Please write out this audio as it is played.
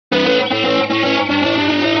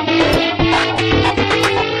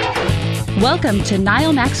Welcome to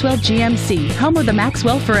Nyle Maxwell GMC, home of the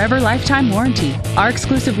Maxwell Forever Lifetime Warranty. Our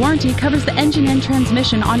exclusive warranty covers the engine and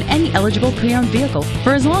transmission on any eligible pre-owned vehicle for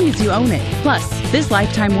as long as you own it. Plus, this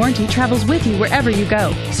lifetime warranty travels with you wherever you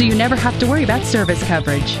go, so you never have to worry about service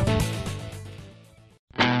coverage.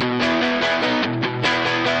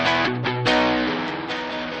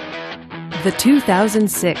 The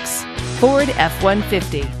 2006 Ford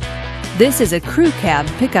F-150. This is a crew cab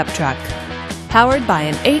pickup truck, powered by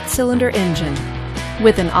an 8-cylinder engine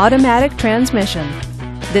with an automatic transmission.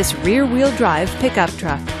 This rear-wheel drive pickup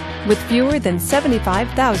truck, with fewer than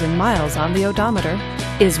 75,000 miles on the odometer,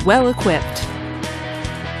 is well equipped.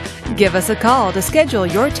 Give us a call to schedule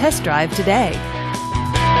your test drive today.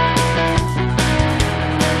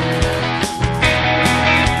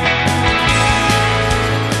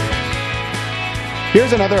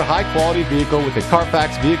 Here's another high-quality vehicle with a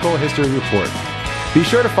Carfax Vehicle History Report. Be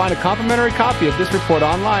sure to find a complimentary copy of this report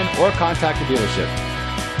online or contact the dealership.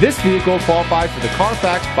 This vehicle qualifies for the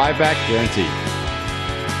Carfax Buyback Guarantee.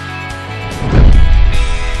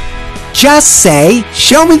 Just say,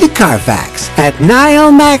 "Show me the Carfax" at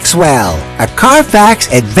Nyle Maxwell, a Carfax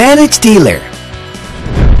Advantage dealer.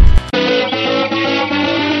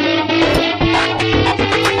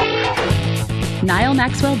 Nyle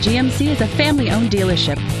Maxwell GMC is a family-owned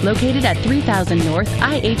dealership located at 3000 North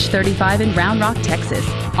IH-35 in Round Rock, Texas,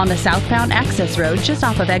 on the southbound access road just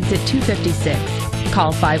off of exit 256.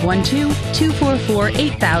 Call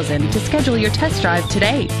 512-244-8000 to schedule your test drive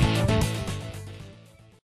today.